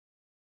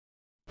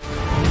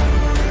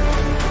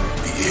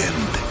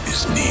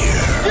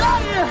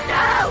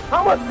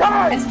As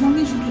long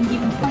as you can give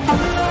him.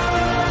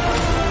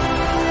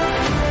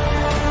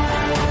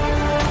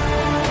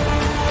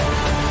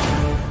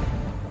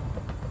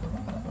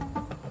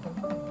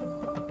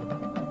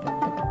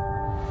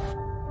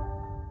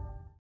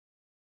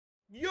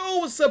 Yo,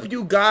 what's up,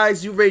 you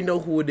guys? You already know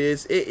who it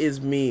is. It is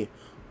me,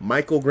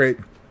 Michael Grant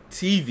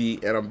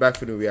TV, and I'm back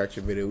for the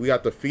reaction video. We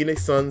got the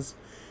Phoenix Suns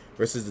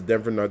versus the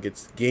Denver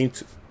Nuggets, game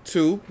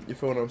 2. You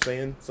feel what I'm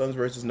saying? Suns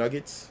versus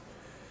Nuggets.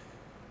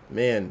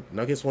 Man,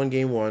 Nuggets won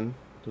game 1.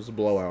 It was a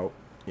blowout.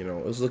 You know,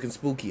 it was looking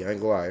spooky. I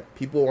ain't gonna lie.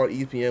 People on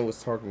ESPN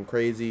was talking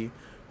crazy,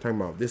 talking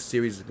about this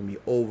series is gonna be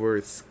over.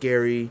 It's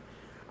scary.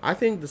 I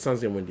think the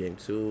Suns gonna win game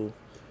 2,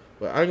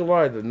 but I ain't gonna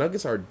lie. The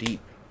Nuggets are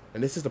deep,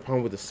 and this is the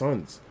problem with the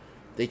Suns.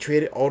 They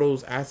traded all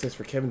those assets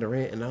for Kevin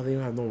Durant, and now they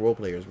don't have no role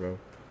players, bro.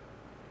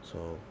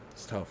 So,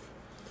 it's tough.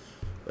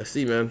 Let's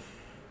see, man.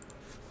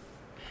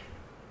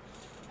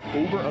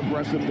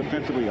 Over-aggressive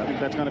defensively. I think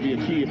that's going to be a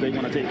key if they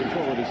want to take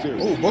control of this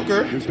series. Oh,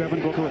 Booker.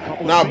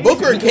 Now,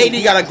 Booker and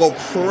KD got to go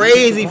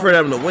crazy for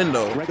them to win,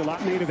 though. And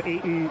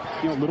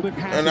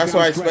that's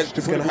what I expect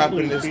is going to happen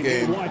in this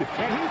game.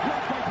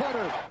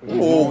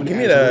 Oh, give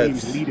me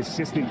that. Lead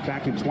assistant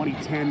back in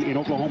 2010 in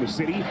Oklahoma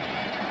City.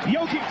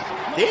 Jokic.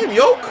 Damn,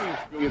 Yoke.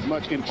 As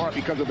much in part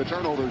because of the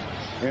turnovers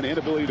and the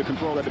inability to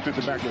control that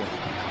defensive backboard.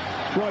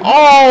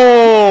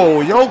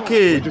 Oh,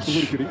 Jokic. Just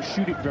didn't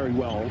shoot it very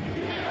well.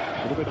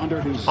 A little bit under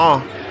his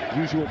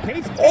usual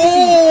pace.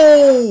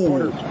 Oh!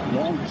 Porter,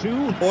 long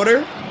 2.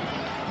 Porter.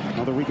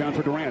 Another rebound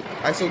for Durant.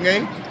 ISO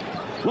game.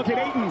 Look at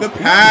Ayton. Good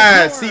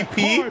pass,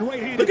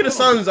 CP. Look at the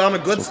Suns on a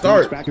good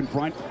start. Back in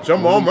front.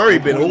 Jamal Murray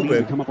been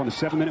hooping. Come up on the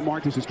 7-minute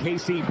mark. This is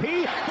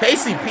KCP.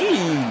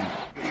 KCP.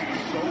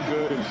 So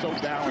good and so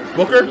balanced.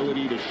 Booker.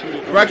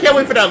 Bro, I can't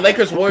wait for that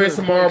Lakers Warriors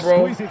tomorrow,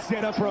 bro.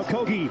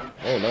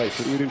 Oh, nice.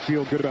 We didn't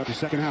feel good about the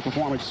second half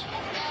performance.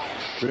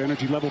 Good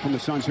energy level from the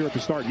Suns here at the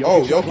start.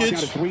 Oh,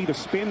 Jokic. 3 to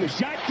spin the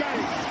shot. Got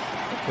it.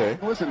 Okay.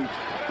 Listen,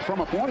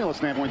 from a formula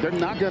standpoint, they're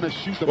not going to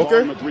shoot the ball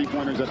on the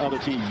three-pointers that other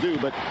teams do,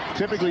 but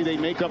typically they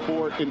make up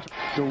for it.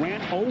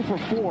 Durant 0 for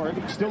 4,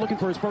 still looking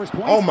for his first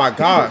point. Oh my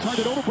gosh.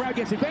 Over,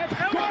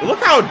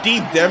 look how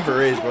deep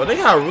Denver is, bro. They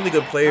got really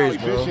good players,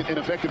 bro.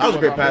 That was a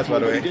great pass, by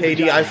the way.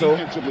 KD ISO.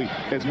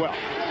 As well.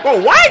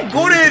 Bro, why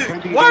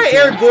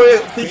Eric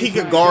Gordon think he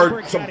could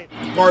guard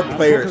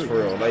players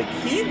for real? Like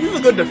he's a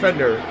good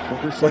defender,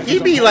 but he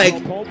be like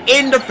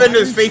in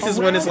defenders' faces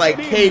when it's like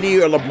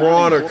KD or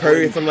LeBron or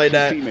Curry or something like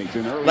that.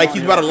 Like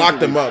he's about to lock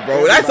them up,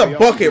 bro. That's a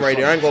bucket right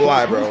there. I ain't gonna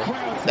lie, bro.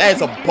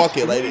 That's a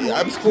bucket. Like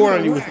I'm scoring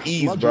on you with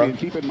ease, bro.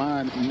 Keep in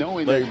mind,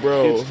 knowing like, that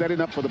bro, it's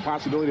setting up for the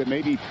possibility that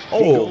maybe he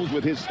goes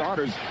with his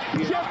starters.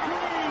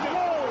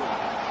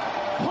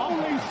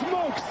 Holy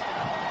smokes!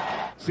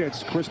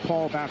 Sits Chris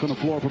Paul back on the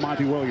floor for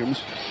Monty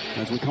Williams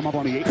as we come up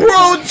on the 8th.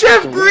 Bro,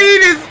 Jeff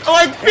Green is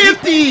like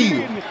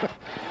 50.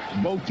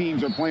 Both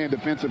teams are playing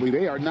defensively.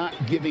 They are not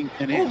giving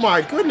an inch. Oh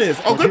my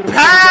goodness! Oh, good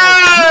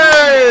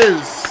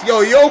pass!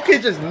 Yo,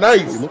 Jokic is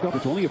nice. Look up,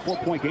 it's only a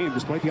 4-point game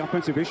despite the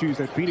offensive issues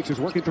that Phoenix is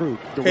working through.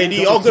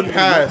 KD, oh, good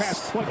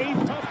pass.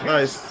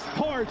 Nice.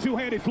 But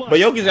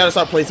Jokic got to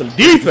start playing some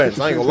defense.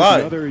 I ain't gonna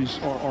lie. The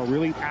others are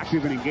really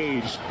active and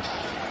engaged.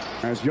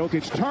 As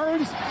Jokic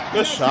turns.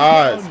 Good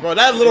shots. Bro,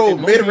 that little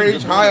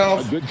mid-range high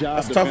off,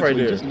 that's tough right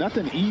there. Just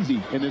nothing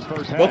easy in this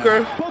first half.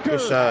 Booker,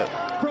 good shot.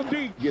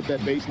 Get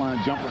that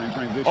baseline jumper in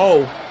transition.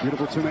 Oh.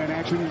 Beautiful two-man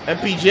action.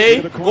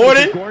 MPJ,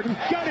 Gordon. Got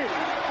it.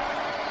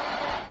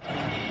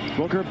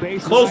 Booker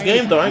baseline. Close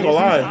game, though, I ain't gonna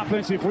lie.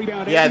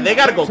 Yeah, they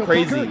got to go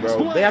crazy, Booker,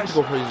 bro. They have to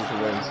go crazy to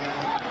win.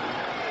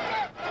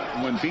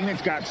 When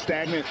Phoenix got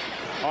stagnant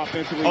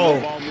offensively, no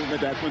ball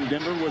movement, that's when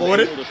Denver was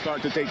able to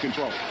start to take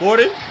control.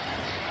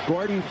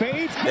 Gordon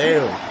fades.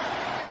 Damn.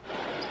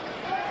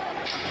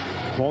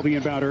 Ball the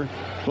inbounder.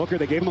 Booker,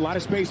 they gave him a lot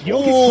of space.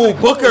 Oh,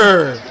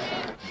 Booker.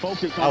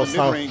 Focused on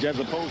the mid-range as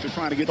opposed to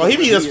trying to get. Bro, he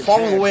be just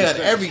falling away at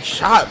every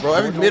shot, bro.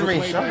 Every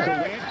mid-range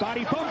shot.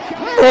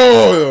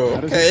 Oh,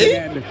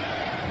 okay.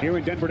 Here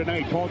in Denver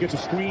tonight, Paul gets a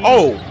screen.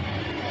 Oh.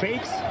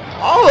 Fakes.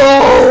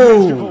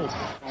 Oh.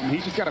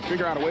 He's just got to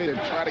figure out a way to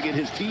try to get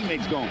his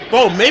teammates going.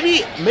 Bro,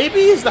 maybe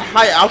it's the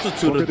high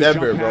altitude of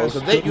Denver, bro.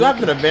 So you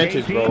have an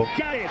advantage, bro.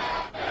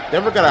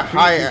 Denver got a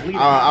high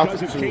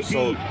altitude,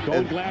 so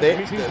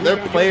their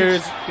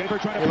players, you know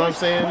what I'm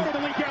saying?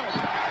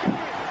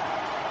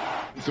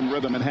 Some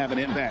rhythm and have an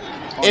impact.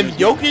 If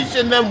Jokic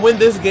and them win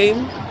this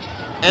game,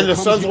 and the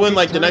Suns win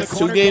like the next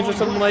 2 games or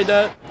something like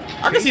that,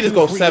 I can see this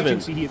go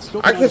 7.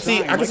 I can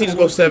see this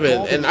go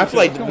 7, and I feel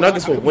like the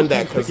Nuggets will win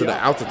that because of the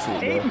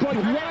altitude, bro.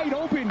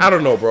 I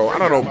don't know, bro. I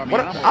don't know.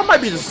 I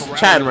might be just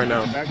chatting right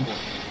now.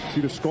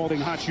 See the scalding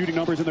hot shooting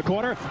numbers in the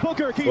corner.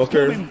 Booker keeps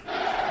coming.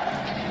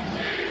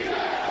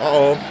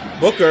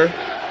 Booker.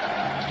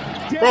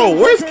 Bro,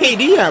 where's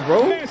KD at,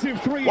 bro?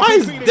 Why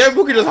is Devin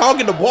Booker just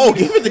hogging the ball?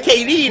 Give it to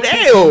KD,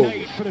 damn.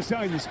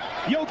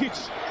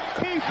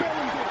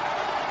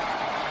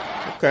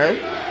 Okay.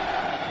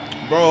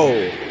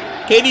 Bro,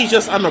 KD's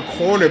just on the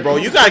corner, bro.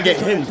 You gotta get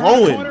him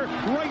going.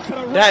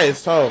 That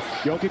is tough.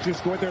 Jokic has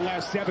scored their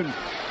last 7.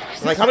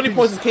 Like, how many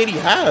points does KD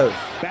have?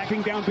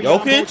 Backing down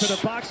Jokic? to the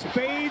box,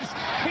 fades.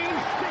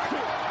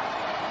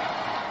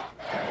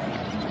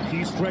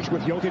 He's fresh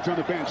with Jokic on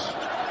the bench.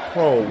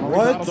 Bro,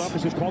 what?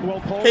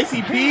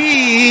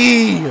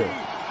 KCP!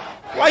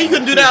 Why you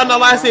couldn't do that on the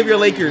last day of your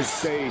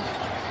Lakers?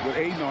 With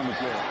Aiden on the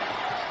floor.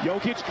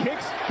 Jokic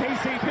kicks.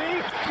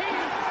 KCP.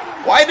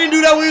 Why didn't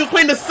do that when we was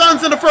playing the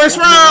Suns in the first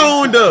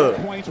round?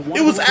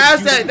 It was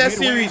as that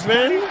series,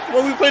 man.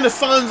 When we were playing the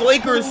Suns,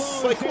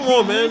 Lakers. Like, come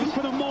on, man.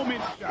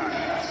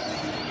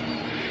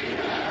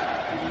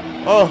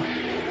 Oh.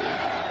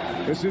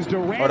 This is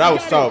Durant. Oh, that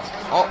was tough.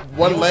 Oh,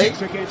 one leg.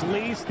 Against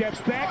Lee, steps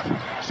back.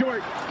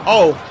 Short.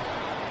 Oh.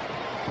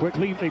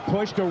 Quickly, they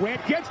push.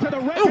 Durant gets to the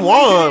rim. It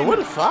won. What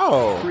a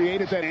foul.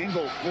 Created that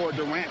angle for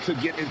Durant to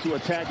get into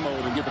attack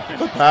mode and get the finish.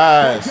 Good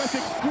pass.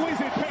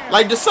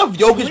 Like, the stuff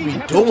Jokic be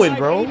doing,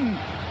 bro.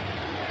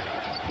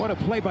 What a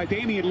play by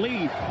Damian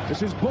Lee.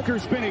 This is Booker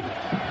spinning.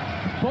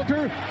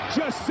 Booker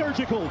just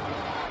surgical.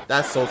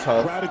 That's so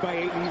tough. Crowded by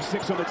 8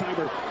 6 on the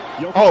timer.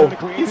 Oh,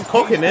 he's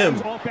cooking him.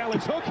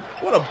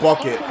 What a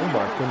bucket. Oh,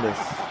 my goodness.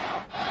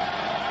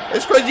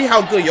 It's crazy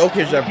how good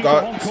Jokic have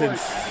got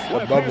since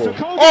the bubble.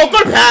 Oh,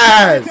 good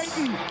pass.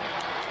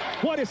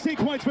 What a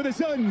sequence for the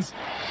Suns.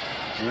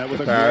 And that was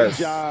a great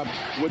job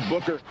with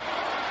Booker.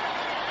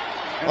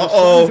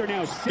 Uh-oh.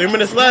 3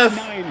 minutes left.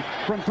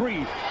 From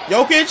 3.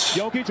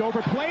 Jokic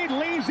overplayed,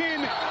 lays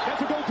in.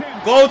 That's a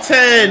goaltend.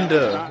 Goaltend.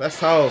 That's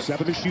tough.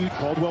 7 to shoot.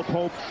 Caldwell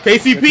Pope.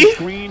 KCP.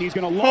 Screen. He's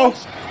going to launch.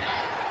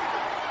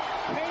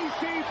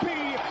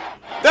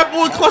 That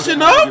boy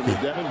clutching up.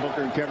 Devin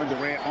Booker and Kevin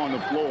Durant on the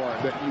floor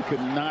that you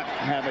could not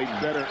have a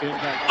better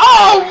impact.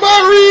 Oh,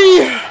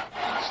 Murray.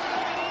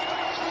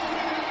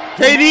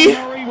 KD.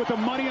 Murray with the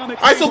money on the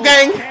ISO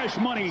gang. Cash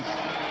money.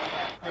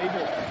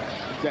 Able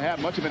to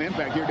have much of an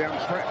impact here down the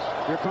stretch.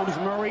 Here comes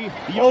Murray.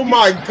 Oh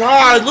my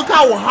God! Look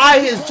how high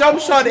his jump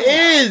shot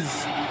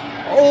is.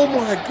 Oh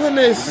my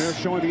goodness. They're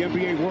showing the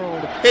NBA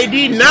world.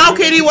 KD, now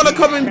KD want to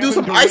come and do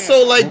some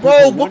ISO. Like,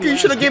 bro, Booker, you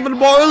should have given the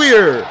ball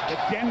earlier.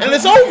 And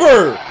it's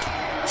over.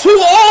 2-0.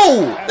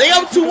 They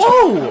up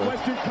 2-0.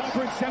 Western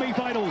Conference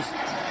semifinals.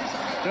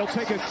 They'll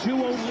take a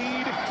 2-0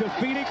 lead to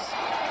Phoenix.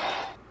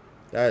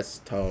 That's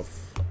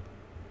tough.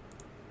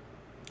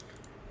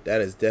 That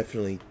is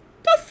definitely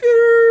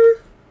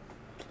tougher.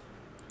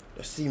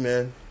 Let's see,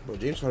 man. Bro,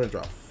 James Harden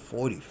dropped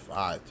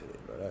 45 today,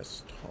 bro.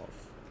 That's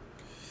tough.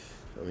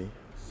 I mean,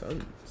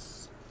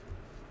 Suns.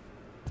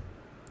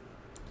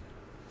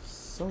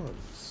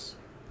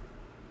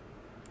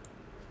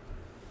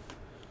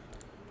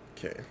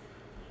 Okay.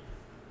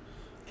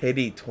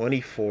 KD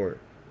 24.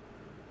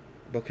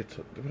 Booker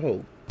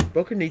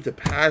needs to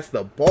pass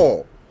the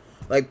ball.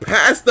 Like,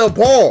 pass the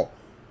ball.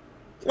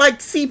 Like,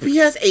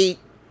 CPS 8.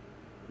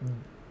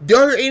 The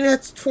other 8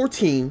 has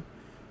 14.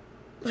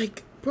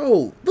 Like,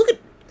 bro, look at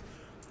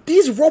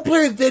these role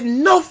players did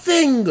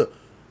nothing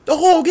the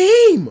whole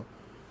game.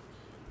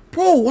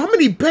 Bro, how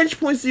many bench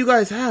points do you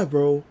guys have,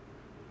 bro?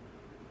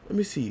 Let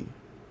me see.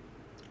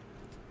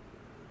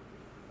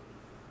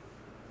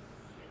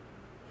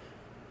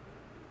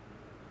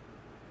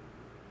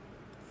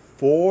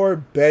 Four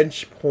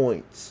bench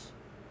points.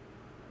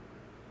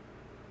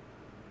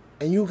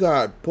 And you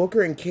got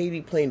Booker and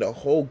KD playing the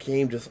whole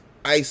game just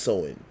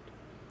ISOing.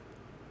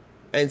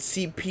 And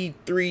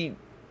CP3,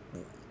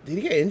 did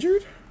he get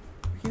injured?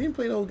 He didn't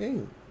play the whole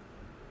game.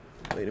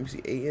 Wait, let me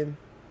see. Aiden.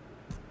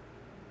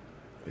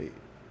 Wait.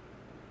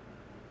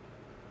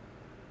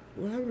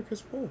 What happened to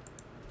Chris Paul?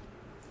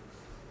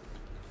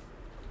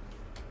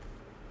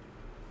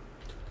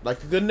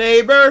 Like a good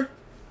neighbor.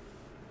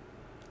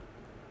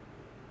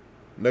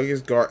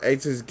 Nuggets guard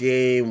exits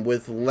game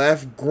with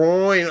left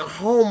groin.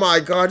 Oh my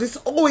God, this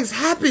always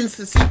happens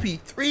to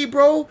CP3,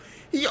 bro.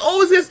 He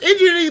always gets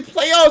injured in these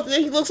playoffs, and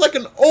then he looks like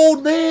an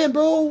old man,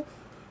 bro.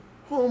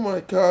 Oh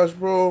my gosh,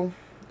 bro.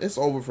 It's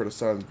over for the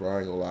Suns, bro. I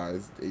ain't gonna lie.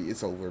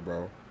 It's over,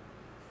 bro.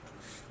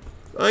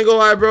 I ain't gonna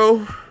lie,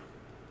 bro.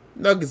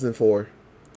 Nuggets in 4.